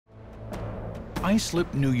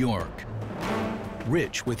Islip, New York,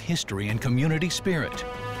 rich with history and community spirit.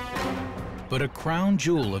 But a crown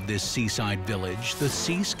jewel of this seaside village, the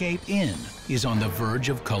Seascape Inn, is on the verge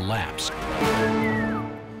of collapse.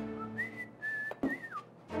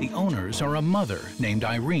 The owners are a mother named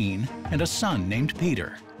Irene and a son named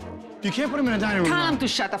Peter. You can't put him in a dining room. Tell him to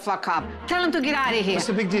shut the fuck up. Tell him to get out of here. What's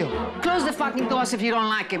the big deal? Close the fucking doors if you don't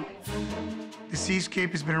like him. The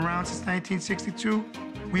Seascape has been around since 1962.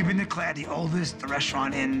 We've been declared the oldest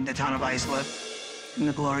restaurant in the town of Islip. In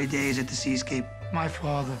the glory days at the Seascape, my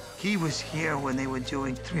father, he was here when they were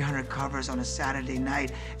doing 300 covers on a Saturday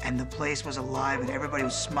night, and the place was alive, and everybody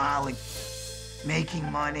was smiling, making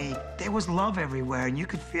money. There was love everywhere, and you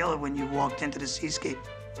could feel it when you walked into the Seascape.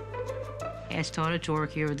 I started to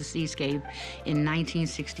work here at the Seascape in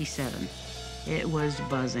 1967. It was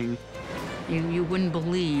buzzing. You wouldn't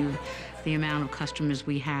believe the amount of customers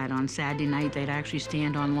we had. On Saturday night, they'd actually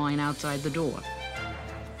stand on line outside the door.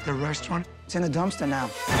 The restaurant, it's in a dumpster now.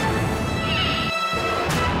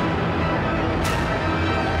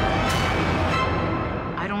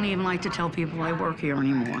 I don't even like to tell people I work here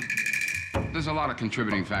anymore. There's a lot of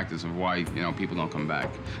contributing factors of why, people don't come back.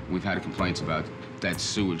 We've had complaints about that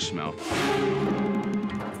sewage smell.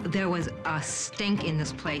 There was a stink in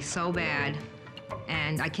this place so bad,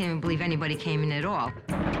 and I can't even believe anybody came in at all.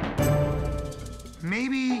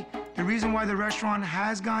 Maybe the reason why the restaurant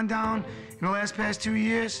has gone down in the past 2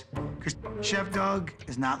 years, because Chef Doug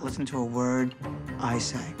has not listened to a word I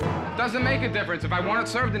say. Doesn't make a difference. If I want it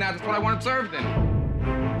served in that, that's what I want it served in.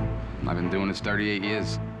 I've been doing this 38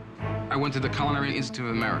 years. I went to the Culinary Institute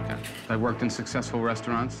of America. I worked in successful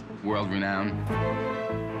restaurants, world-renowned.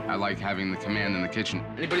 I like having the command in the kitchen.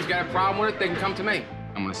 Anybody's got a problem with it, they can come to me.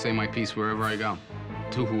 I'm gonna say my piece wherever I go,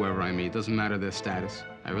 to whoever I meet. Doesn't matter their status.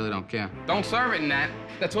 I really don't care. Don't serve it in that.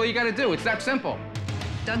 That's all you gotta do. It's that simple.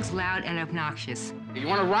 Doug's loud and obnoxious. You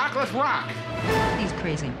wanna rock? Let's rock. He's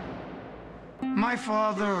crazy. My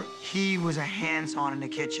father, he was a hands-on in the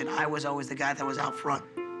kitchen. I was always the guy that was out front.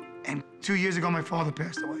 And 2 years ago, my father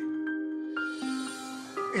passed away.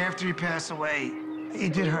 After he passed away,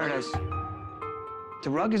 it did hurt us. The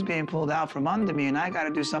rug is being pulled out from under me, and I got to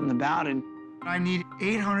do something about it. I need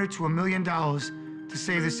 $800 to $1 million to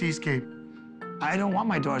save the Seascape. I don't want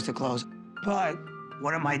my doors to close, but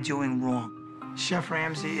what am I doing wrong? Chef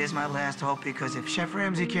Ramsay is my last hope, because if Chef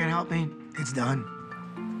Ramsay can't help me, it's done.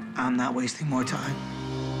 I'm not wasting more time.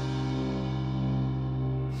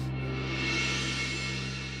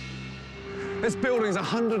 This building's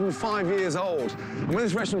 105 years old. And when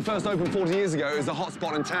this restaurant first opened 40 years ago, it was the hot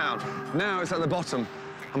spot in town. Now it's at the bottom.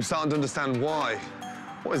 I'm starting to understand why.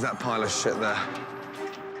 What is that pile of shit there?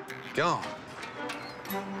 God.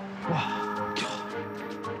 Wow. God.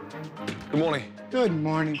 Good morning. Good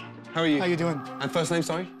morning. How are you? How you doing? And first name,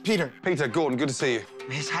 sorry? Peter. Peter, Gordon, good to see you.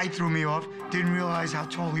 His height threw me off. Didn't realize how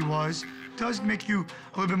tall he was. Does make you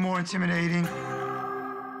a little bit more intimidating.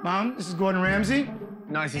 Mom, this is Gordon Ramsay.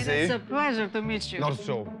 Nice to see It's you. a pleasure to meet you. Not at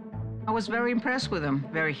all. I was very impressed with him.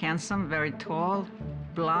 Very handsome, very tall,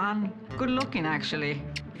 blonde, good looking, actually.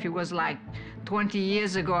 If it was like 20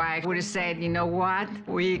 years ago, I would have said, you know what?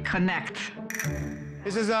 We connect.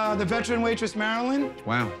 This is the veteran waitress, Marilyn,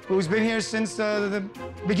 Wow. who's been here since the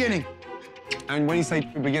beginning. And when you say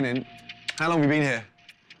beginning, how long have you been here?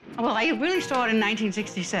 Well, I really started in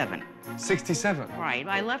 1967. 67? Right,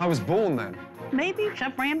 I left. I was born then. Maybe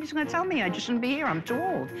Chef Ramsay's gonna tell me I just shouldn't be here, I'm too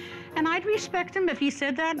old. And I'd respect him if he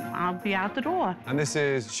said that, I'll be out the door. And this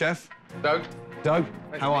is Chef? Doug? Doug,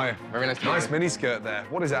 how are you? Very nice to meet Nice you. mini skirt there.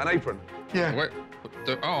 What is that, an apron? Yeah.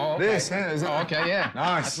 Oh, okay. This, yeah, is it? Oh, okay, yeah.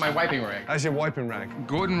 Nice. That's my wiping rag. That's your wiping rag.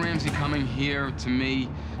 Gordon Ramsay coming here, to me,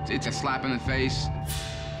 it's a slap in the face.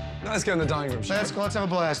 Now let's go in the dining room, shall Let's we? go. Let's have a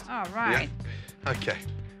blast. All right. Yeah. Okay.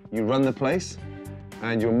 You run the place,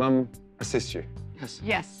 and your mum assists you.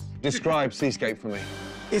 Yes. Describe Seascape for me.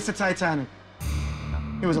 It's the Titanic.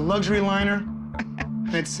 It was a luxury liner,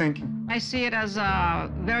 and it's sinking. I see it as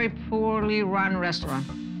a very poorly run restaurant.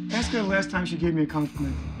 Ask her the last time she gave me a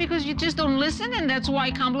compliment. Because you just don't listen, and that's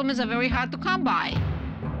why compliments are very hard to come by.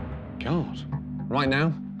 God. Right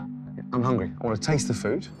now, I'm hungry. I want to taste the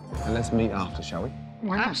food, and let's meet after, shall we?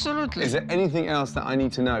 Why not? Absolutely. Is there anything else that I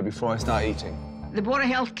need to know before I start eating? The Board of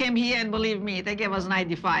Health came here, and believe me, they gave us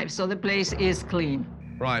 95, so the place is clean.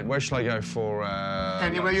 Right, where shall I go for,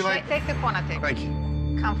 Anywhere you like. Take the corner table. Thank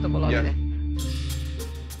you. Comfortable over Yeah. there.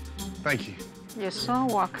 Thank you. You're so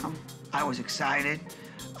welcome. I was excited.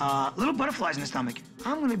 Little butterflies in the stomach.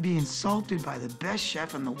 I'm gonna be insulted by the best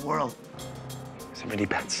chef in the world. It's a really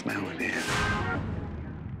bad smell in here.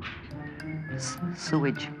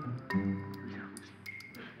 Sewage.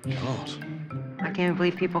 God. I can't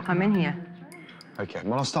believe people come in here. OK,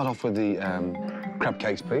 well, I'll start off with the crab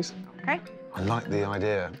cakes, please. Okay. I like the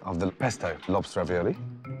idea of the pesto lobster ravioli.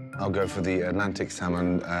 I'll go for the Atlantic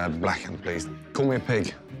salmon blackened, please. Call me a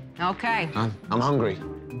pig. Okay. I'm hungry.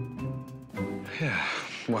 Yeah,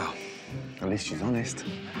 well, at least she's honest.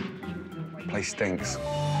 Place stinks.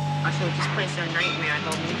 I feel like this place is a nightmare. I go,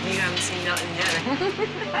 you haven't seen nothing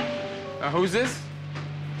better. Who's this?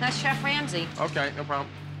 That's Chef Ramsay. Okay, no problem.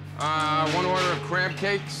 One order of crab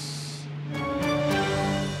cakes.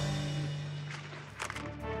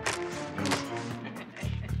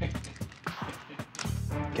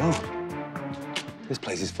 God, this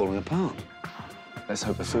place is falling apart. Let's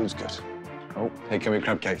hope the food's good. Oh, here come your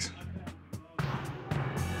crab cakes.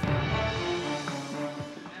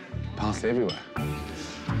 Parsley everywhere.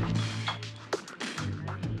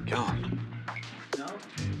 God.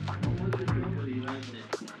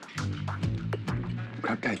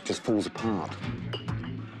 Crab cake just falls apart.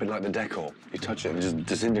 A bit like the decor. You touch it and it just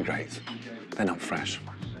disintegrates. They're not fresh.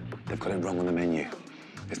 They've got it wrong on the menu.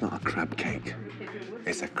 It's not a crab cake.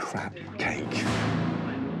 It's a crap cake.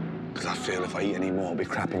 Because I feel if I eat any more, I'll be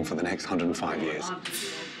crapping for the next 105 years. Are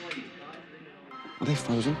they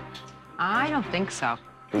frozen? I don't think so.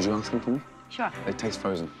 Would you ask them for me? Sure. They taste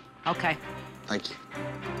frozen. Okay. Thank you.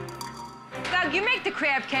 Doug, you make the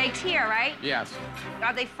crab cakes here, right? Yes.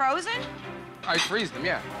 Are they frozen? I freeze them,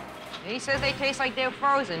 yeah. He says they taste like they're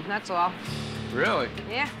frozen, that's all. Really?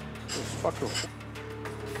 Yeah. Fuck them.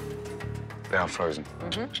 They are frozen.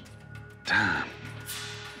 Mm-hmm. Damn.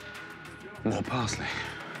 More parsley.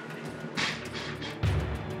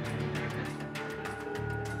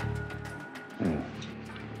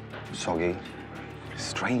 Soggy.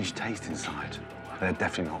 Strange taste inside. They're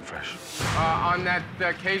definitely not fresh. On that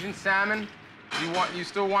Cajun salmon, you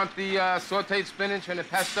still want the sautéed spinach and the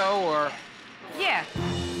pesto, or? Yeah.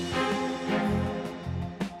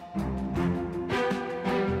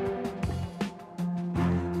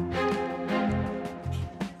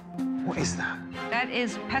 What is that? That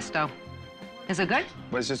is pesto. Is it good?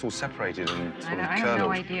 Well, it's just all separated and sort of I have curdled.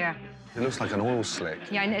 no idea. It looks like an oil slick.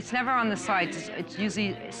 Yeah, and it's never on the sides. It's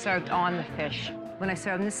usually served on the fish. When I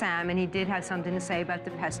served him the salmon, he did have something to say about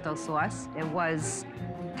the pesto sauce. It was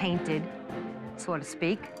tainted, so to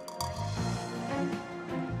speak.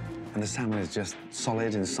 And the salmon is just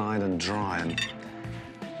solid inside and dry and...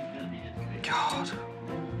 God.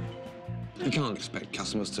 You can't expect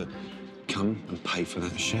customers to come and pay for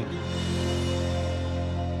that shit.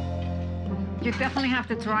 You definitely have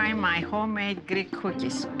to try my homemade Greek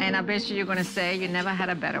cookies. And I bet you're gonna say you never had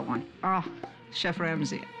a better one. Oh, Chef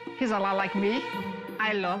Ramsay. He's a lot like me.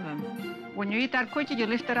 I love him. When you eat that cookie, you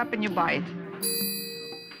lift it up and you bite.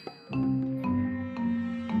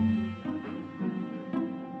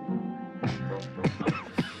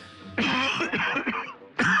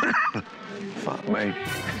 Fuck me.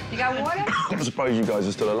 You got water? I'm surprised you guys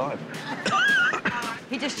are still alive.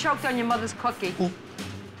 He just choked on your mother's cookie.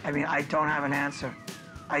 I mean, I don't have an answer.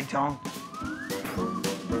 I don't.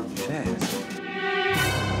 Cheers.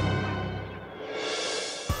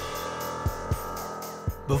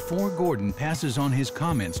 Before Gordon passes on his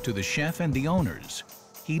comments to the chef and the owners,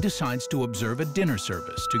 he decides to observe a dinner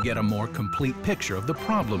service to get a more complete picture of the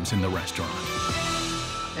problems in the restaurant.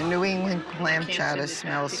 The New England clam chowder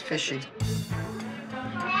smells fishy.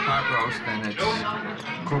 Hot roast, and it's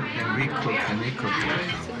cooked and recooked and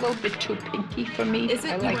recooked. It's a little bit too pinky for me. Is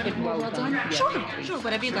it? I like it well done. Yeah. Sure,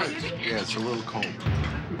 whatever you like. Yeah, it's a little cold.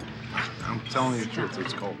 I'm telling you the truth,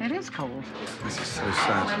 it's cold. It is cold. This is so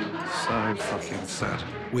sad. So fucking sad.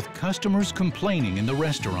 With customers complaining in the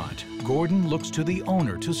restaurant, Gordon looks to the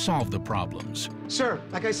owner to solve the problems. Sir,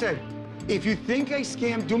 like I said, if you think I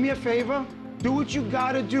scammed, do me a favor. Do what you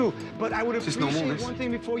gotta do. But I would Just appreciate normal, this. one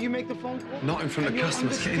thing before you make the phone call. Not in front of And you'll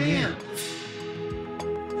customers. Get in here. understand.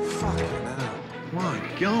 Fucking hell. My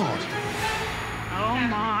God. Oh,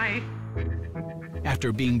 my.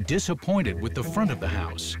 After being disappointed with the front of the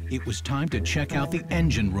house, it was time to check out the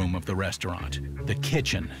engine room of the restaurant, the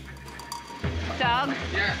kitchen. Doug,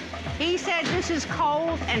 Yeah. he said this is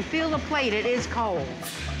cold, and feel the plate, it is cold.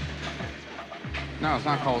 No, it's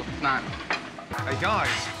not cold. It's not. Hey, guys,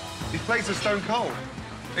 these plates are stone cold.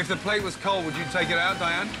 If the plate was cold, would you take it out,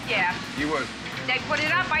 Diane? Yeah. You would. They put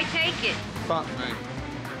it up, I take it. Fuck me.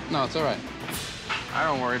 No, it's all right. I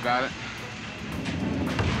don't worry about it.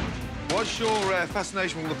 What's your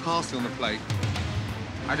fascination with the parsley on the plate?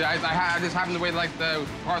 I just happen to way like the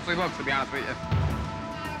parsley looks, to be honest with you.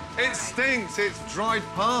 It stinks. It's dried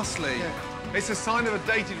parsley. It's a sign of a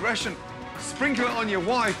dated restaurant. Sprinkle it on your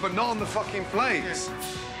wife, but not on the fucking plates.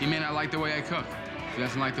 He may not like the way I cook. If he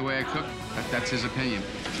doesn't like the way I cook, that's his opinion.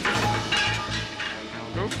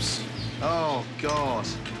 Oops. Oh, God.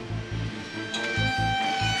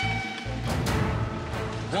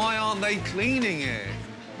 Why aren't they cleaning it?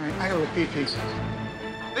 All right, I gotta repeat pieces.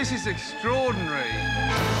 This is extraordinary.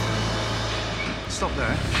 Stop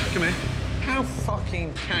there. Come here. How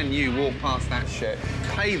fucking can you walk past that shit,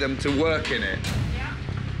 pay them to work in it?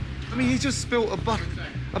 I mean, he just spilt a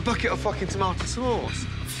bucket of fucking tomato sauce.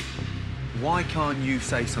 Why can't you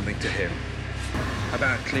say something to him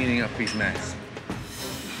about cleaning up his mess?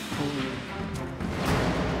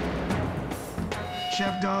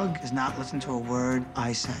 Chef Doug does not listen to a word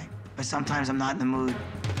I say, but sometimes I'm not in the mood.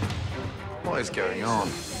 What is going on?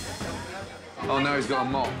 Oh, no, he's got a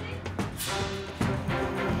mop.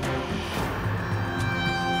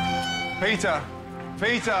 Peter!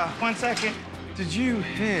 Peter! 1 second. Did you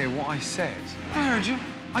hear what I said? I heard you.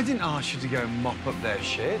 I didn't ask you to go and mop up their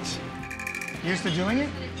shit. Used to doing it?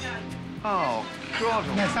 Oh, God.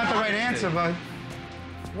 That's not the right answer, bud.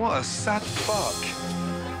 What a sad fuck.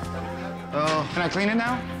 Oh. Can I clean it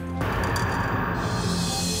now?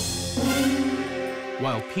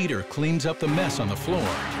 While Peter cleans up the mess on the floor,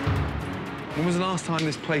 When was the last time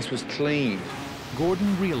this place was clean?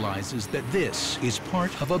 Gordon realizes that this is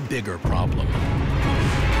part of a bigger problem.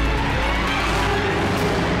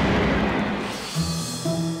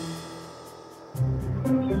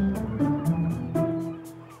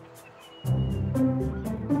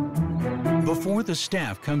 Before the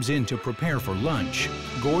staff comes in to prepare for lunch,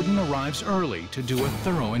 Gordon arrives early to do a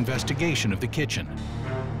thorough investigation of the kitchen.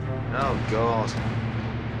 Oh, God.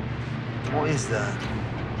 What is that?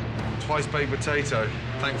 Twice baked potato.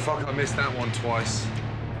 Thank fuck I missed that one twice.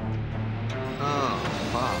 Oh,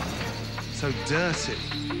 fuck. So dirty.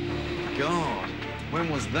 God, when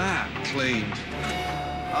was that cleaned?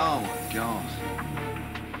 Oh, my God.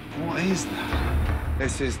 What is that?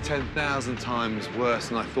 This is 10,000 times worse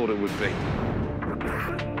than I thought it would be.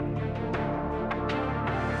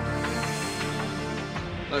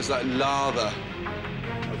 Looks like lather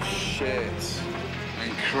of shit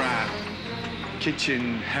and crap.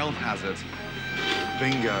 Kitchen health hazard.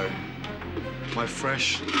 Bingo. My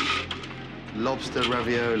fresh lobster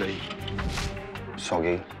ravioli.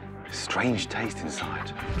 Soggy. Strange taste inside.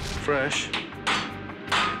 Fresh.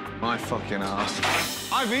 My fucking ass.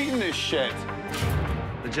 I've eaten this shit.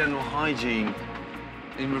 The general hygiene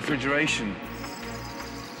in refrigeration.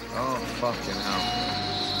 Oh, fucking hell.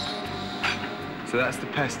 So that's the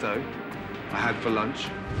pesto I had for lunch.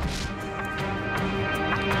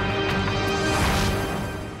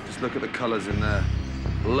 Just look at the colours in there.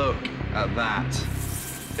 Look at that.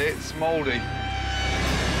 It's mouldy.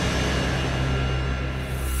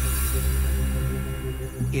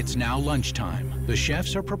 It's now lunchtime. The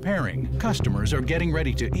chefs are preparing. Customers are getting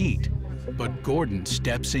ready to eat. But Gordon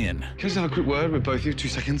steps in. Can I just have a quick word with both of you? 2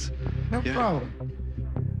 seconds? No problem.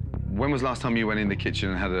 When was the last time you went in the kitchen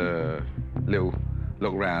and had a little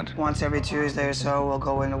look round? Once every Tuesday or so, we'll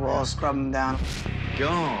go in the walls, scrub them down.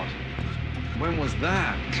 God, when was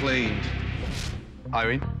that cleaned?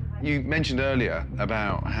 Irene, you mentioned earlier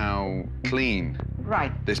about how clean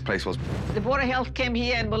Right. this place was. The Board of Health came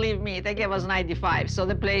here, and believe me, they gave us 95, so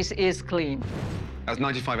the place is clean. That's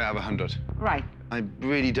 95 out of 100. Right. I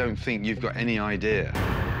really don't think you've got any idea.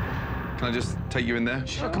 Can I just take you in there?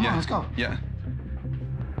 Sure, come on, let's go. Yeah.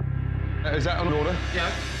 Is that on order?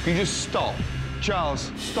 Yeah. Can you just stop?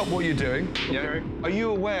 Charles, stop what you're doing. Yeah. Are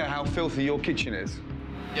you aware how filthy your kitchen is?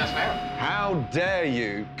 Yes, ma'am. How dare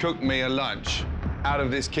you cook me a lunch out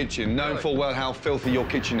of this kitchen, knowing full well how filthy your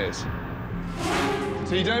kitchen is?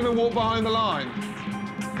 So you don't even walk behind the line?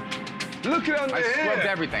 Look at under I here. scrubbed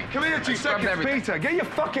everything. Come here, I 2 scrubbed seconds, everything. Peter. Get your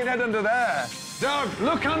fucking head under there. Doug,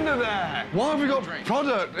 look under there. Why have we got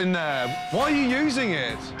product in there? Why are you using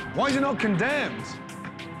it? Why is it not condemned?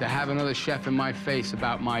 To have another chef in my face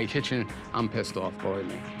about my kitchen, I'm pissed off, believe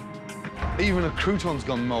me. Even a crouton's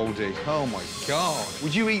gone mouldy. Oh, my God.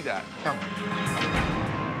 Would you eat that? No.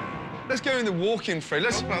 Let's go in the walk-in fridge.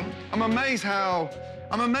 Let's. I'm amazed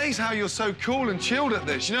how you're so cool and chilled at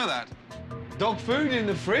this. You know that? Dog food in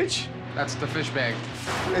the fridge? That's the fish bag.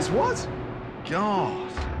 It's what? God.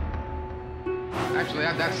 Actually,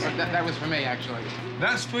 that was for me, actually.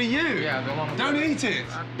 That's for you? Yeah, the one. Don't eat it.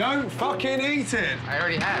 Don't fucking eat it. I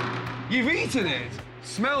already had. You've eaten it.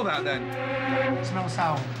 Smell that, then. Smell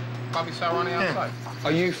sour. Probably sour on the outside.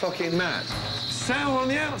 Are you fucking mad? Sour on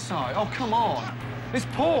the outside? Oh, come on. It's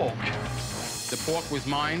pork. The pork was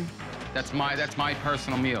mine. That's my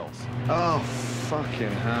personal meals. Oh,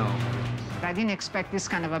 fucking hell. I didn't expect this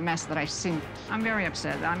kind of a mess that I've seen. I'm very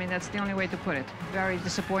upset. I mean, that's the only way to put it. Very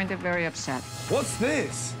disappointed, very upset. What's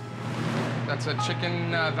this? That's a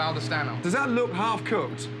chicken Valdestano. Does that look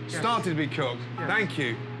half-cooked? Yes. Started to be cooked? Yes. Thank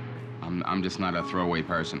you. I'm just not a throwaway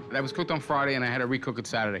person. That was cooked on Friday, and I had to recook it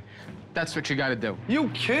Saturday. That's what you got to do. You'll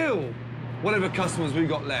kill whatever customers we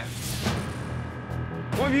got left.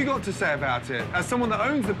 What have you got to say about it, as someone that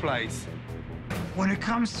owns the place? When it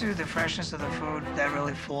comes to the freshness of the food, that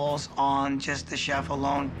really falls on just the chef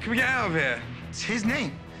alone. Can we get out of here? It's his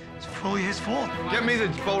name. It's fully his fault. Get me the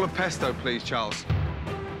bowl of pesto, please, Charles.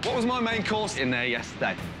 What was my main course in there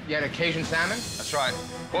yesterday? You had a Cajun salmon? That's right.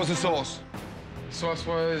 What was the sauce? Sauce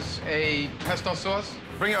was a pesto sauce.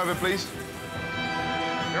 Bring it over, please.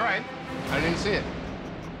 You're right. I didn't see it.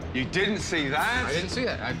 You didn't see that? I didn't see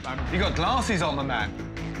that. You got glasses on, my man.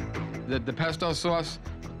 The pesto sauce,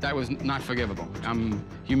 that was not forgivable. I'm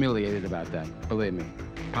humiliated about that, believe me.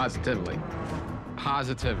 Positively.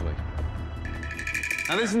 Positively.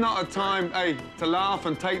 Now, this is not a time, hey, to laugh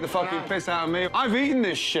and take the fucking piss out of me. I've eaten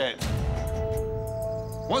this shit.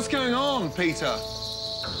 What's going on, Peter?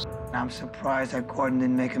 I'm surprised that Gordon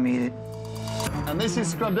didn't make him eat it. And this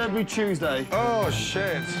is scrubbed every Tuesday. Oh,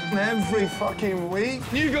 shit. Every fucking week?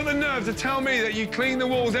 You got the nerve to tell me that you clean the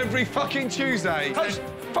walls every fucking Tuesday?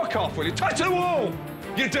 Fuck off, will you? Touch the wall,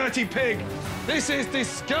 you dirty pig. This is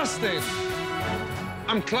disgusting.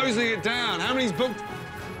 I'm closing it down. How many's booked?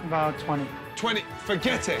 About 20. 20.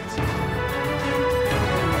 Forget it.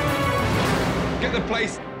 Get the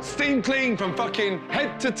place steam clean from fucking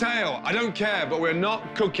head to tail. I don't care, but we're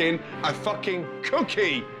not cooking a fucking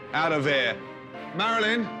cookie out of here.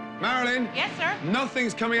 Marilyn? Yes, sir?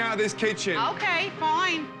 Nothing's coming out of this kitchen. Okay,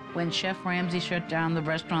 fine. When Chef Ramsay shut down the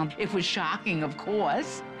restaurant, it was shocking, of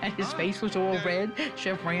course. And his face was all red.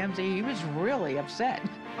 Chef Ramsay, he was really upset.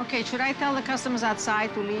 Okay, should I tell the customers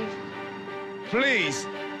outside to leave? Please,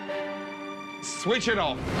 switch it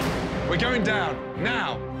off. We're going down,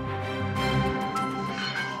 now.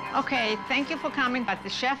 Okay, thank you for coming, but the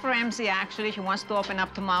Chef Ramsay, actually, he wants to open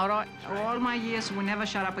up tomorrow. All my years, we never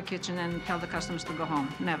shut up a kitchen and tell the customers to go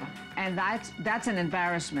home, never. And that's an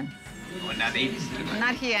embarrassment. We're not eating.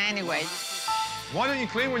 Not here anyway. Why don't you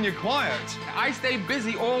clean when you're quiet? I stay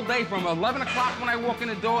busy all day from 11 o'clock when I walk in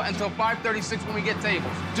the door until 5:36 when we get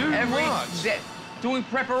tables. Do every what? Day, doing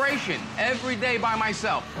preparation every day by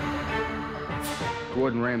myself.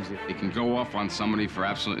 Gordon Ramsay, he can go off on somebody for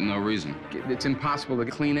absolutely no reason. It's impossible to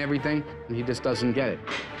clean everything, and he just doesn't get it.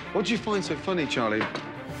 What do you find so funny, Charlie?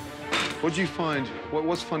 What do you find?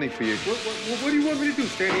 What's funny for you? What do you want me to do?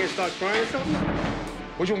 Stand here and start crying or something?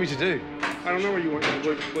 What do you want me to do? I don't know what you want.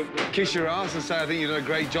 Kiss your ass and say I think you did a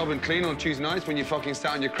great job and clean on Tuesday nights when you fucking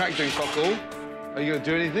sat on your crack doing fuck all? Are you going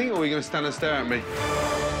to do anything, or are you going to stand and stare at me?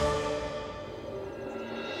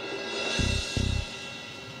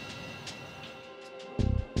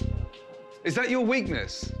 Is that your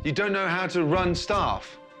weakness? You don't know how to run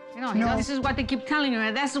staff? You know, this is what they keep telling you,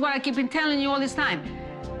 and this is what I keep been telling you all this time.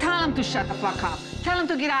 Tell him to shut the fuck up. Tell him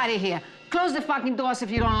to get out of here. Close the fucking doors if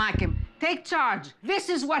you don't like him. Take charge. This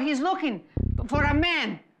is what he's looking for, a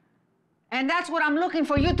man. And that's what I'm looking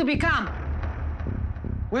for you to become.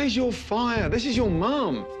 Where's your fire? This is your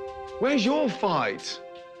mum. Where's your fight?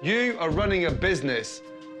 You are running a business.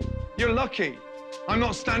 You're lucky. I'm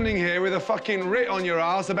not standing here with a fucking writ on your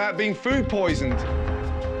ass about being food poisoned.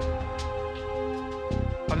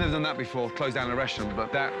 I've never done that before, closed down a restaurant,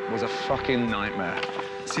 but that was a fucking nightmare.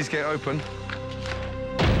 Cease gate open.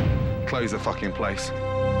 Close the fucking place.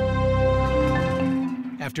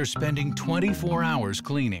 After spending 24 hours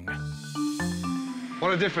cleaning.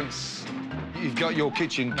 What a difference. You've got your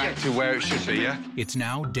kitchen back to where it should be, yeah? It's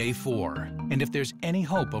now day 4, and if there's any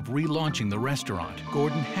hope of relaunching the restaurant,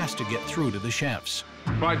 Gordon has to get through to the chefs.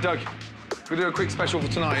 Right, Doug, we'll do a quick special for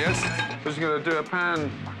tonight, yes? We're just going to do a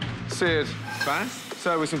pan-seared bass,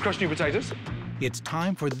 served with some crushed new potatoes. It's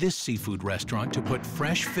time for this seafood restaurant to put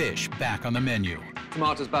fresh fish back on the menu.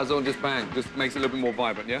 Tomatoes, basil, and just bang. Just makes it a little bit more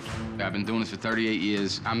vibrant, yeah? I've been doing this for 38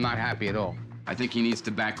 years. I'm not happy at all. I think he needs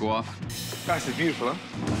to back off. Bass is beautiful,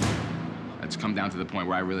 huh? It's come down to the point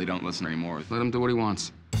where I really don't listen anymore. Let him do what he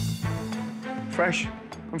wants. Fresh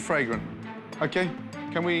and fragrant. Okay,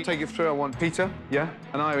 can we take it through? I want Peter, yeah,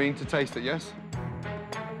 and Irene to taste it, yes?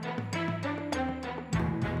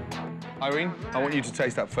 Irene, I want you to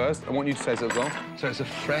taste that first. I want you to taste it as well. So it's a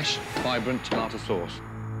fresh, vibrant tomato sauce.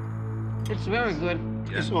 It's very good.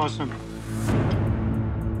 Yeah. It's awesome.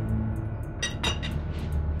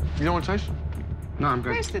 You don't want to taste? No, I'm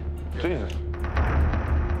good. Taste it. Jesus.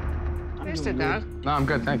 Taste it, Dad. No, I'm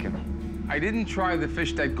good, thank you. I didn't try the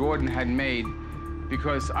fish that Gordon had made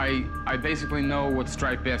because I basically know what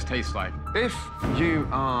striped bass tastes like. If you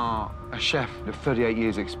are a chef with 38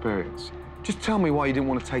 years experience, just tell me why you didn't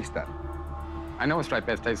want to taste that. I know what striped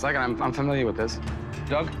bass tastes like, and I'm familiar with this.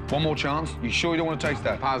 Doug, one more chance. You sure you don't want to taste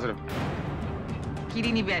that? Positive. He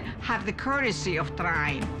didn't even have the courtesy of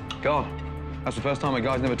trying. God, that's the first time a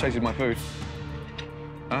guy's never tasted my food.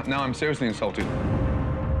 Now I'm seriously insulted.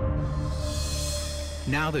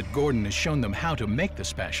 Now that Gordon has shown them how to make the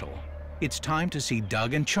special, it's time to see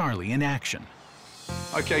Doug and Charlie in action.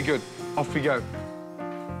 Okay, good. Off we go.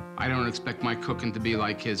 I don't expect my cooking to be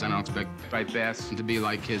like his. I don't expect my bass to be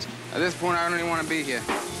like his. At this point, I don't even want to be here.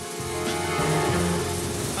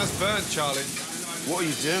 That's burnt, Charlie. What are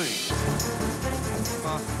you doing?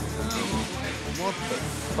 What the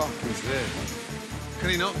fuck is this? Can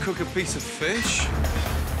he not cook a piece of fish?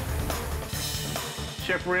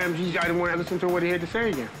 Chef Ramsay, I didn't want to listen to what he had to say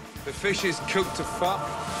again. The fish is cooked to fuck.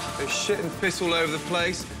 There's shit and piss all over the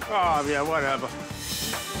place. Oh, yeah, whatever.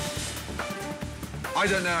 I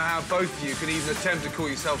don't know how both of you can even attempt to call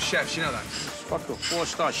yourselves chefs, you know that? Fucking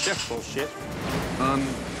four-star chef bullshit.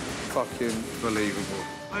 Unfucking believable.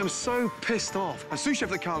 I am so pissed off. A sous chef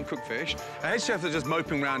that can't cook fish, a head chef that's just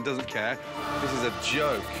moping around doesn't care. This is a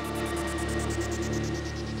joke.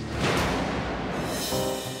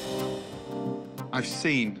 I've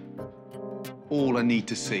seen all I need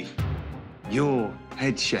to see. Your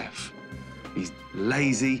head chef, he's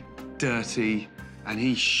lazy, dirty, and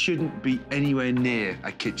he shouldn't be anywhere near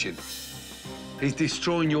a kitchen. He's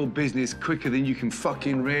destroying your business quicker than you can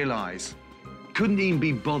fucking realize. Couldn't even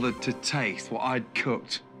be bothered to taste what I'd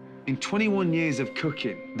cooked. In 21 years of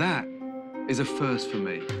cooking, that is a first for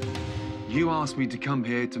me. You asked me to come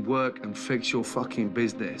here to work and fix your fucking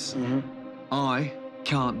business. I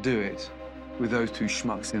can't do it with those two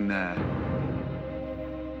schmucks in there.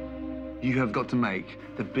 You have got to make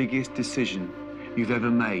the biggest decision you've ever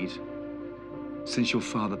made since your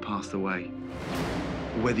father passed away.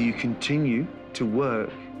 Whether you continue to work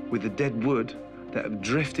with the dead wood that have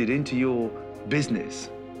drifted into your business,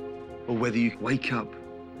 or whether you wake up,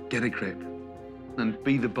 get a grip, and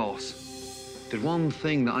be the boss. The one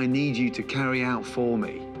thing that I need you to carry out for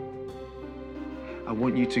me, I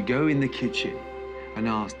want you to go in the kitchen and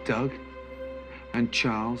ask Doug and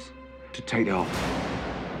Charles to take it off.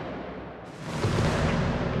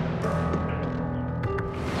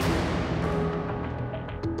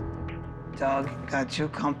 Doug got too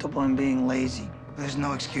comfortable in being lazy. There's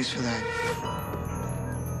no excuse for that.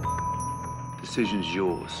 Decision's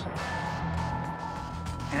yours.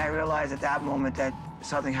 And I realized at that moment that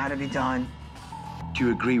something had to be done. Do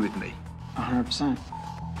you agree with me? 100%.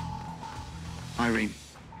 Irene,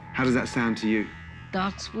 how does that sound to you?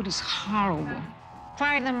 Doug's food is horrible.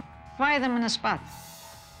 Fire them on the spot.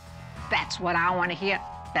 That's what I want to hear.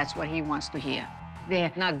 That's what he wants to hear.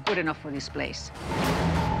 They're not good enough for this place.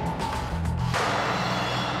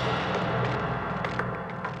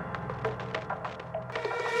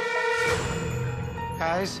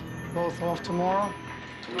 Guys, both off tomorrow?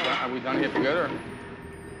 Are we done here for good, or?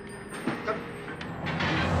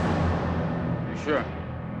 You sure?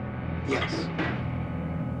 Yes.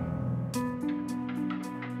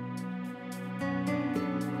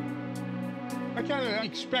 I kind of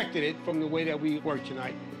expected it from the way that we worked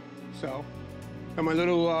tonight. So, am I a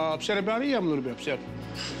little upset about it? Yeah, I'm a little bit upset.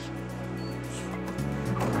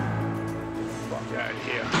 Fuck out of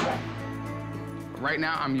here. Right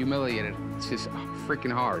now, I'm humiliated. It's just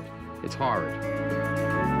freaking hard. It's hard.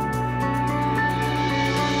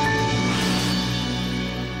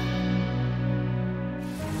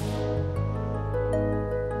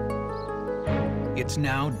 It's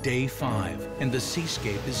now day 5, and the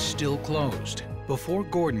seascape is still closed. Before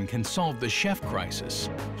Gordon can solve the chef crisis,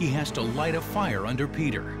 he has to light a fire under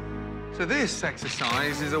Peter. So this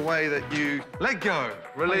exercise is a way that you let go,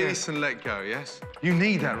 release and let go, yes? You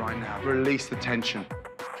need that right now. Release the tension.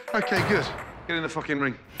 Okay, good. Get in the fucking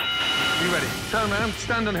ring. You ready? Turn around,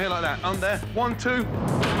 stand on here like that. On there, 1, 2,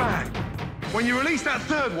 bang. When you release that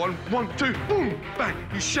third one, 1, 2, boom, bang.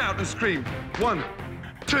 You shout and scream. 1,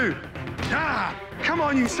 2, ah! Come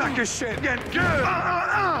on, you sack of shit. Get good.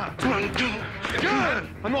 1, 2. Good.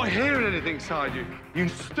 I'm not hearing anything inside you. You're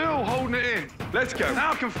still holding it in. Let's go.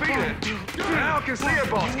 Now I can feel it. Now I can see it,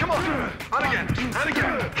 boss. Come on. And again. And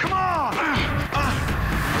again. Come on.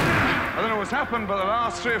 I don't know what's happened, but the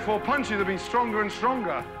last 3 or 4 punches have been stronger and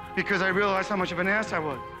stronger. Because I realized how much of an ass I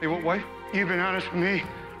was. In what way? You've been honest with me.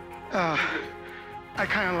 I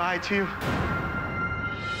kind of lied to you.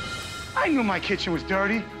 I knew my kitchen was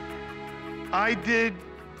dirty. I did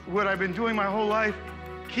what I've been doing my whole life,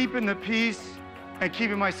 keeping the peace and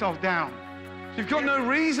keeping myself down. You've got no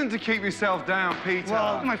reason to keep yourself down, Peter.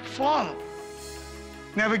 Well, my father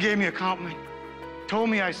never gave me a compliment. Told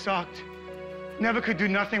me I sucked. Never could do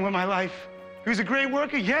nothing with my life. He was a great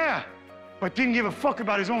worker, yeah, but didn't give a fuck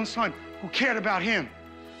about his own son, who cared about him.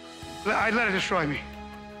 I let it destroy me.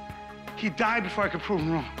 He died before I could prove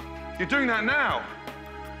him wrong. You're doing that now.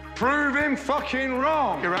 Prove him fucking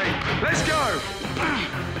wrong. You're right. Let's go.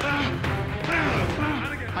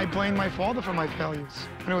 I blamed my father for my failures,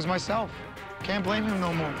 and it was myself. Can't blame him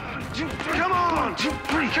no more. Come on!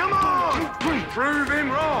 Come on! Prove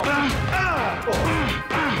him wrong!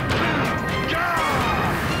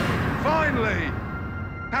 Finally!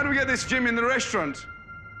 How do we get this gym in the restaurant?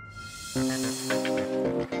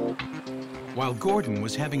 While Gordon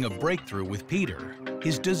was having a breakthrough with Peter,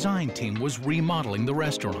 his design team was remodeling the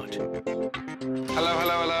restaurant. Hello,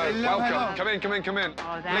 hello, hello. Welcome. Hello. Come in, come in, come in.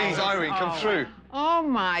 Oh, Please, Irene, come through. Oh,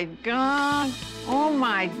 my God. Oh,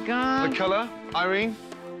 my God. The colour, Irene?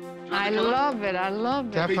 I love it. I love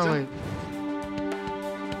it. Definitely.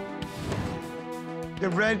 The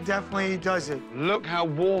red definitely does it. Look how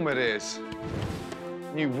warm it is.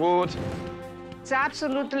 New wood. It's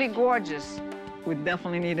absolutely gorgeous. We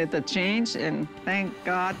definitely needed a change, and thank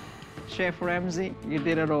God, Chef Ramsay, you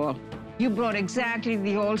did it all. You brought exactly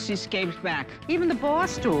the old seascapes back, even the bar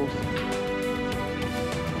stools.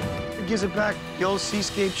 It gives it back the old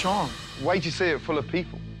seascape charm. Wait to see it full of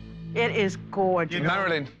people. It is gorgeous.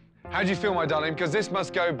 Marilyn, how do you feel, my darling? Because this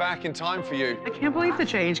must go back in time for you. I can't believe the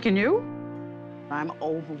change, can you? I'm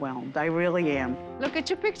overwhelmed, I really am. Look at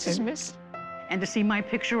your pictures, miss. And to see my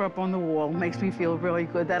picture up on the wall makes me feel really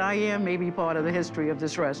good that I am maybe part of the history of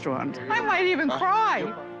this restaurant. I might even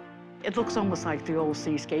cry. It looks almost like the old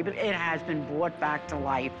seascape. It has been brought back to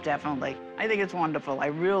life, definitely. I think it's wonderful, I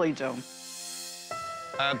really do.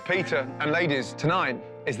 Peter and ladies, tonight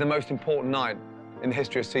is the most important night in the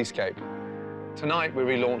history of Seascape. Tonight, we're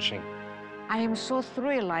relaunching. I am so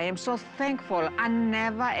thrilled. I am so thankful. I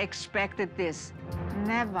never expected this.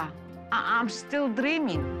 Never. I'm still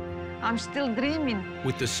dreaming. I'm still dreaming.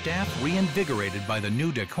 With the staff reinvigorated by the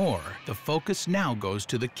new decor, the focus now goes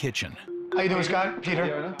to the kitchen. How you doing, Scott?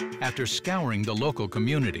 Peter? After scouring the local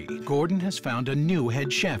community, Gordon has found a new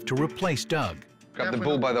head chef to replace Doug. Grab the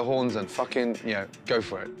bull by the horns and fucking, go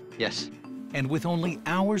for it. Yes. And with only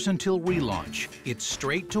hours until relaunch, it's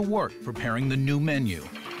straight to work preparing the new menu.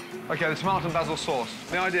 Okay, the tomato and basil sauce.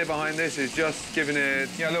 The idea behind this is just giving it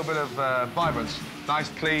a little bit of vibrance. Nice,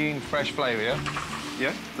 clean, fresh flavour, yeah?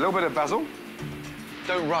 Yeah? A little bit of basil.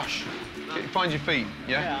 Don't rush. Find your feet,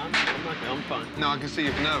 yeah? Yeah, I'm fine. No, I can see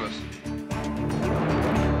you're nervous.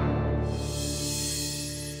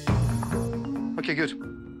 Okay, good.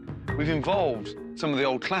 We've involved some of the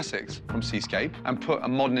old classics from Seascape and put a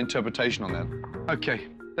modern interpretation on them. Okay,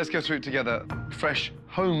 let's go through it together. Fresh,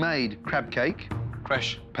 homemade crab cake,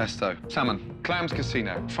 fresh pesto, salmon, clams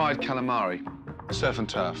casino, fried calamari, surf and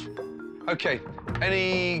turf. Okay,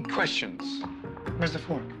 any questions? Where's the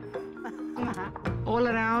fork? All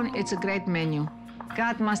around, it's a great menu.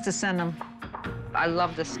 God must have sent them. I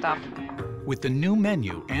love this stuff. With the new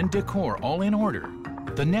menu and decor all in order,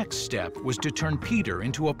 the next step was to turn Peter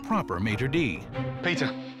into a proper maitre d'.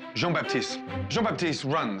 Peter, Jean-Baptiste. Jean-Baptiste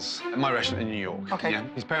runs my restaurant in New York. Okay. Yeah.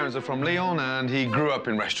 His parents are from Lyon, and he grew up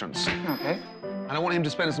in restaurants. Okay. And I want him to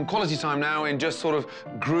spend some quality time now in just sort of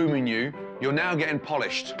grooming you. You're now getting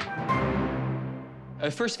polished.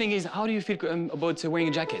 First thing is, how do you feel about wearing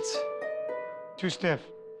a jacket? Too stiff.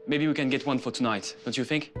 Maybe we can get one for tonight, don't you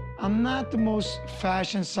think? I'm not the most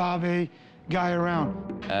fashion-savvy guy around.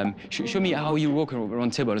 Show me how you walk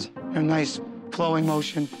around tables. A nice flowing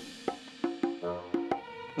motion.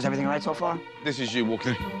 Was everything right so far? This is you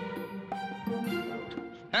walking.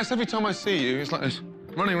 That's every time I see you, it's like this,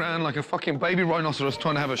 running around like a fucking baby rhinoceros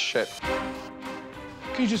trying to have a shit.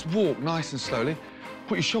 Can you just walk nice and slowly?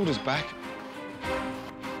 Put your shoulders back.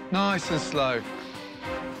 Nice and slow.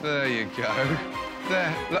 There you go.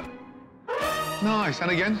 There, look. Nice,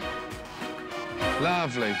 and again.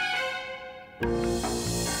 Lovely.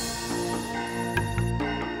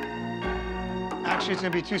 Actually, it's gonna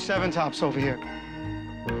be 2 7-tops over here.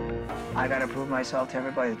 I gotta prove myself to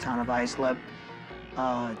everybody, the town of Islip,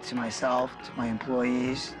 to myself, to my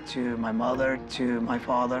employees, to my mother, to my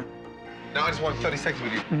father. Now, I just want 30 seconds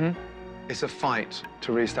with you. Mm-hmm. It's a fight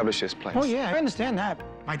to re-establish this place. Oh, yeah, I understand that.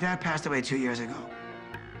 My dad passed away 2 years ago,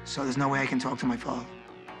 so there's no way I can talk to my father.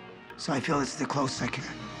 So I feel this is the closest I can.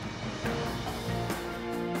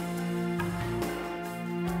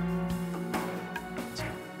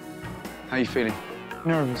 How are you feeling?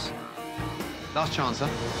 Nervous. Last chance, huh?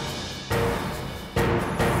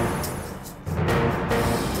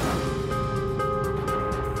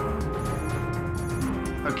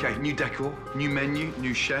 Okay, new decor, new menu,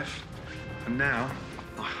 new chef, and now,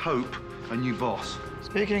 I hope, a new boss.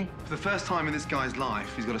 Speaking. For the first time in this guy's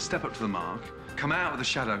life, he's got to step up to the mark, come out of the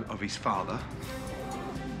shadow of his father,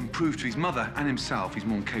 and prove to his mother and himself he's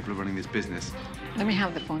more than capable of running this business. Let me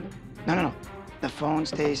have the phone. No. The phone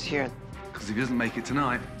stays here. Because if he doesn't make it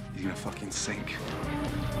tonight, he's gonna fucking sink.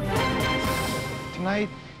 Tonight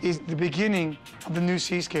is the beginning of the new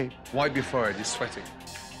seascape. Wipe your forehead, you're sweating.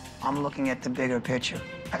 I'm looking at the bigger picture.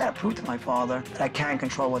 I gotta prove to my father that I can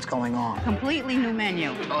control what's going on. Completely new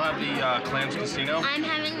menu. I'll have the clams casino. I'm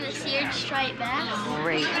having the seared striped bass.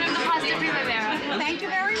 Great. And the pasta primavera. Thank you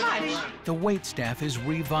very much. The waitstaff is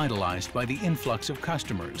revitalized by the influx of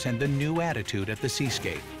customers and the new attitude at the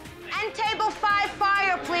seascape. And table 5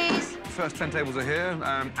 fire, please. First 10 tables are here.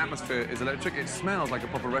 Atmosphere is electric. It smells like a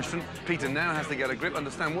proper restaurant. Peter now has to get a grip,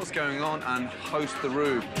 understand what's going on, and host the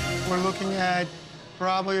room. We're looking at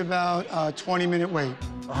probably about a 20-minute wait.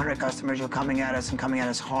 100 customers were coming at us and coming at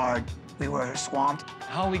us hard. We were swamped.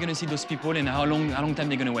 How are we gonna see those people and how long time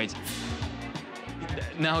they're gonna wait?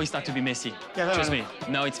 Now it starts to be messy. Trust me,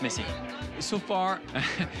 now it's messy. So far,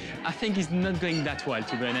 I think it's not going that well,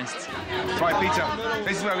 to be honest. Right, Peter,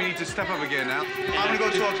 this is where we need to step up again now. I'm gonna go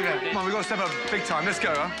talk to them. Come on, we've got to step up big time. Let's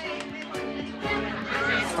go, huh?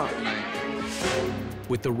 Fuck me.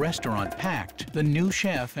 With the restaurant packed, the new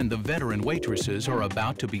chef and the veteran waitresses are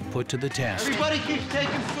about to be put to the test. Everybody keeps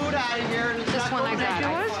taking food out of here, and it's This not one I going got.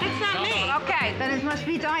 yours? It's not me. Okay, then it must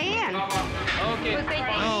be Diane. Okay.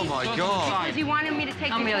 Oh, my God. Because he wanted me to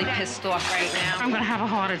take I'm this really today. pissed off right now. I'm gonna have a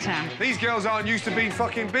heart attack. These girls aren't used to being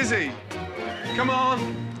fucking busy. Come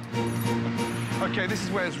on. Okay, this is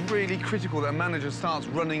where it's really critical that a manager starts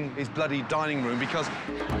running his bloody dining room because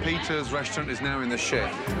Peter's restaurant is now in the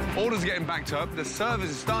shit. Orders are getting backed up, the service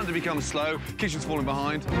is starting to become slow, kitchen's falling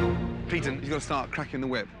behind. Peter, you've got to start cracking the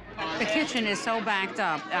whip. The kitchen is so backed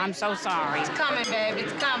up. I'm so sorry. It's coming, babe.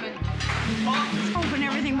 It's coming. Hoping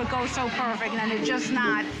everything would go so perfect, and it's just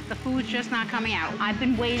not. The food's just not coming out. I've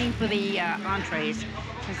been waiting for the entrees.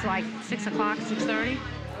 It's like 6 o'clock, 6:30.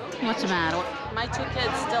 What's the matter? My 2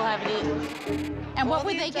 kids still haven't eaten. And what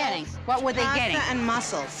were they getting? What were they getting? Pasta and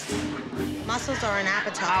mussels. Mussels are an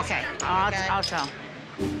appetizer. Okay, I'll tell.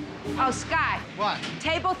 Oh, Scott. What?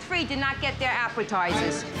 Table 3 did not get their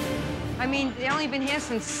appetizers. I mean, they only been here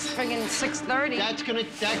since friggin' 6:30.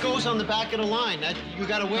 That goes on the back of the line. You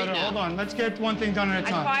gotta wait now. Hold on, let's get one thing done at a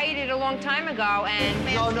I time. fired it a long time ago, and...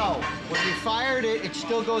 No. When you fired it, it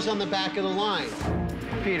still goes on the back of the line.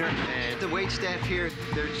 Peter, the wait staff here,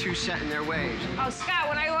 they're too set in their ways. Oh, Scott,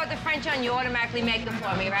 when I order French onion, you automatically make them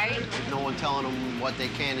for me, right? No one telling them what they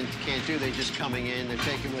can and can't do. They're just coming in, they're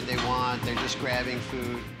taking what they want, they're just grabbing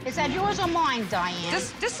food. Is that yours or mine, Diane?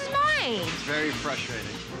 This is mine. It's very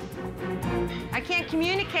frustrating. I can't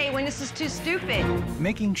communicate when this is too stupid.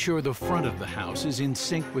 Making sure the front of the house is in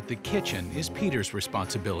sync with the kitchen is Peter's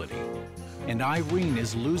responsibility. And Irene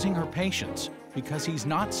is losing her patience because he's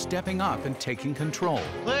not stepping up and taking control.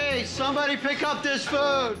 Please, somebody pick up this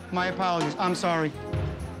food. My apologies, I'm sorry.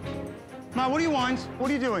 Ma, what do you want? What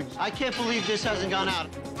are you doing? I can't believe this hasn't gone out.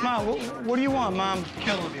 Ma, what do you want, Mom?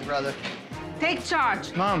 Killing me, brother. Take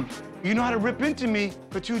charge. Mom, you know how to rip into me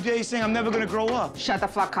for 2 days saying I'm never gonna grow up. Shut the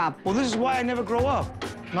fuck up. Well, this is why I never grow up.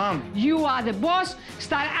 Mom, You are the boss.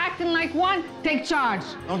 Start acting like one. Take charge.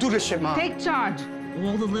 don't do this shit, Mom. Take charge.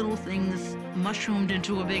 All the little things mushroomed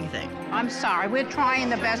into a big thing. I'm sorry, we're trying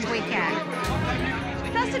the best we can.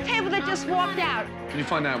 That's the table that just walked out. Can you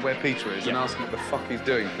find out where Peter is and ask him what the fuck he's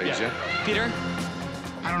doing, please, yeah? Peter?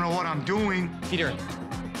 I don't know what I'm doing. Peter?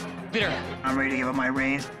 Peter? I'm ready to give up my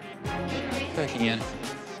reins. Fucking in.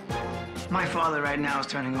 My father right now is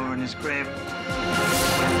turning over in his grave.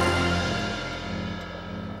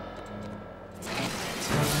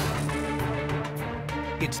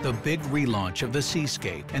 It's the big relaunch of the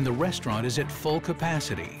Seascape, and the restaurant is at full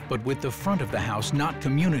capacity, but with the front of the house not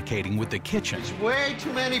communicating with the kitchen. Way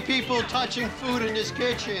too many people touching food in this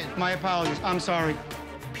kitchen. My apologies, I'm sorry.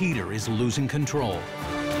 Peter is losing control.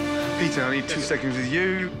 Peter, I need 2 seconds with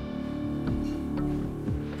you.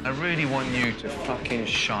 I really want you to fucking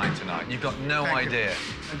shine tonight. You've got no idea.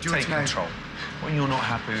 Take control. When you're not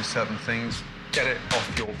happy with certain things, get it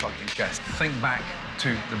off your fucking chest. Think back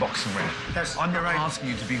to the boxing ring. I'm not asking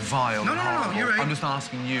you to be vile and horrible. You're right. I'm just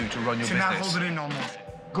asking you to run your To business. not hold it in no more.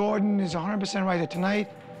 Gordon is 100% right that tonight.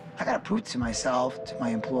 I gotta prove to myself, to my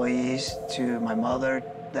employees, to my mother,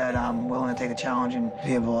 that I'm willing to take the challenge and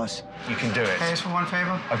be a boss. You can do it. Can I ask for one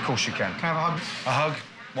favor? Of course you can. Can I have a hug? A hug?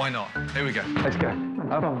 Why not? Here we go. Let's go.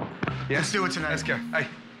 Yes? Let's do it tonight. Let's go. Hey,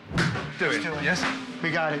 do it. Yes? We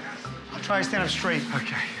got it. I'll try to stand up straight.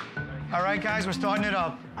 Okay. All right, guys, we're starting it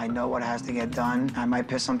up. I know what has to get done. I might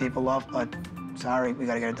piss some people off, but sorry, we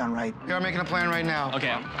gotta get it done right. We are making a plan right now.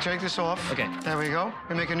 Okay. Take this off. Okay. There we go.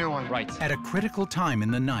 We make a new one. Right. At a critical time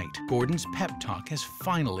in the night, Gordon's pep talk has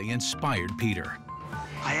finally inspired Peter.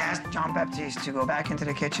 I asked John Baptiste to go back into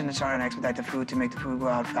the kitchen and try and expedite the food to make the food go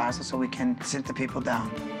out faster so we can sit the people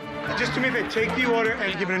down. Just do me a favor, take the order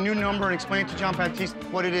and give it a new number and explain to John Baptiste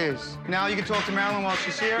what it is. Now you can talk to Marilyn while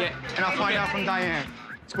she's here, and I'll find out from Diane.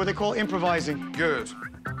 It's what they call improvising. Good.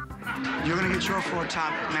 You're gonna get your 4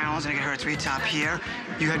 top, Marilyn's gonna get her 3 top here.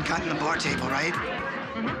 You had gotten the bar table, right?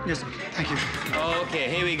 Mm-hmm. Yes, thank you. Okay,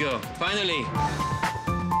 here we go. Finally.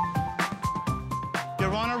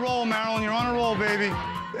 You're on a roll, Marilyn, you're on a roll, baby.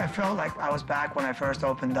 I felt like I was back when I first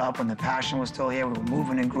opened up, when the passion was still here. We were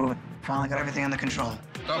moving and grooving. Finally got everything under control.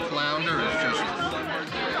 Duck flounder is just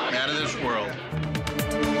out of this world.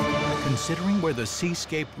 Considering where the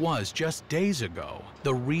seascape was just days ago,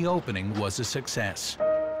 the reopening was a success.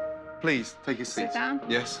 Please, take your seat. Sit down.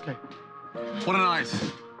 Yes. Okay. What a night.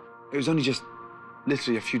 It was only just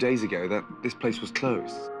literally a few days ago that this place was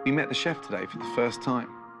closed. We met the chef today for the first time.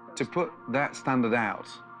 To put that standard out,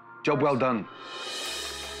 job well done.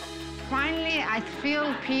 Finally, I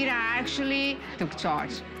feel Peter actually took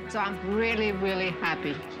charge. So I'm really, really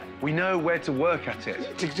happy. We know where to work at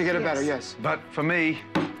it. To get it better, yes. But for me,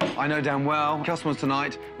 I know damn well customers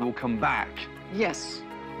tonight will come back. Yes.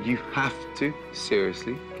 You have to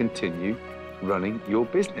seriously continue running your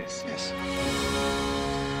business. Yes.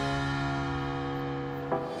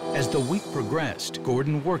 As the week progressed,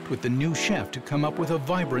 Gordon worked with the new chef to come up with a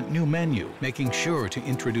vibrant new menu, making sure to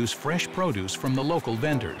introduce fresh produce from the local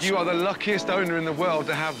vendors. You are the luckiest owner in the world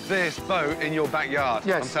to have this boat in your backyard.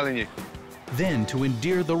 Yes. I'm telling you. Then, to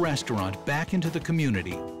endear the restaurant back into the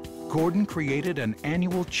community, Gordon created an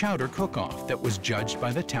annual chowder cook-off that was judged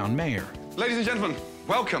by the town mayor. Ladies and gentlemen,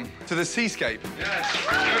 welcome to the seascape. Yes.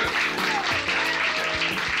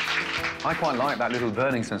 I quite like that little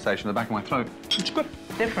burning sensation in the back of my throat. It's good.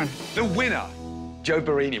 Different. The winner, Joe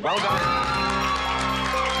Barini. Well done.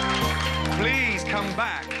 Please come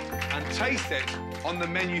back and taste it on the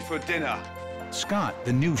menu for dinner. Scott,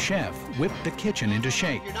 the new chef, whipped the kitchen into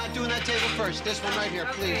shape. You're not doing that table first. This one right here,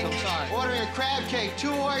 please. I'm sorry. Ordering a crab cake,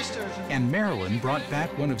 2 oysters. And Marilyn brought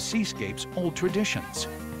back one of Seascape's old traditions,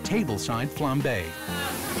 tableside flambe.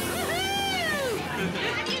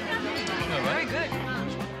 Very good.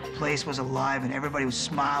 The place was alive and everybody was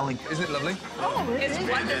smiling. Isn't it lovely? Oh, it's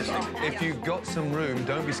wonderful. If you've got some room,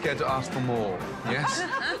 don't be scared to ask for more. Yes?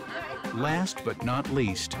 Last but not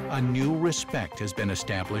least, a new respect has been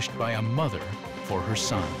established by a mother for her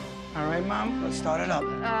son. All right, Mom, let's start it up.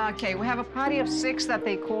 Okay, we have a party of 6 that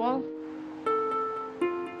they call.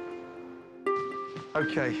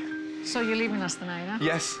 Okay. So you're leaving us tonight, huh?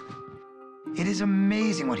 Yes. It is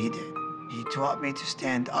amazing what he did. He taught me to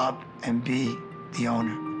stand up and be the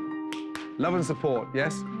owner. Love and support,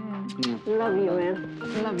 yes? Love you, man.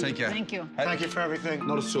 Love you. Take care. Thank you. Thank you for everything.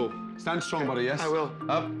 Not at all. Stand strong, buddy, yes? I will.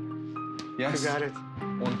 Up. Yes. You got it.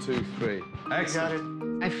 1, 2, 3. Excellent. You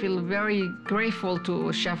got it. I feel very grateful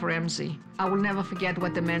to Chef Ramsay. I will never forget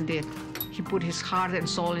what the man did. He put his heart and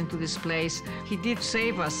soul into this place. He did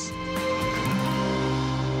save us.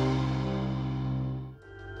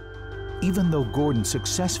 Even though Gordon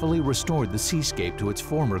successfully restored the seascape to its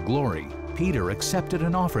former glory, Peter accepted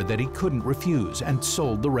an offer that he couldn't refuse and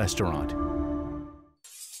sold the restaurant.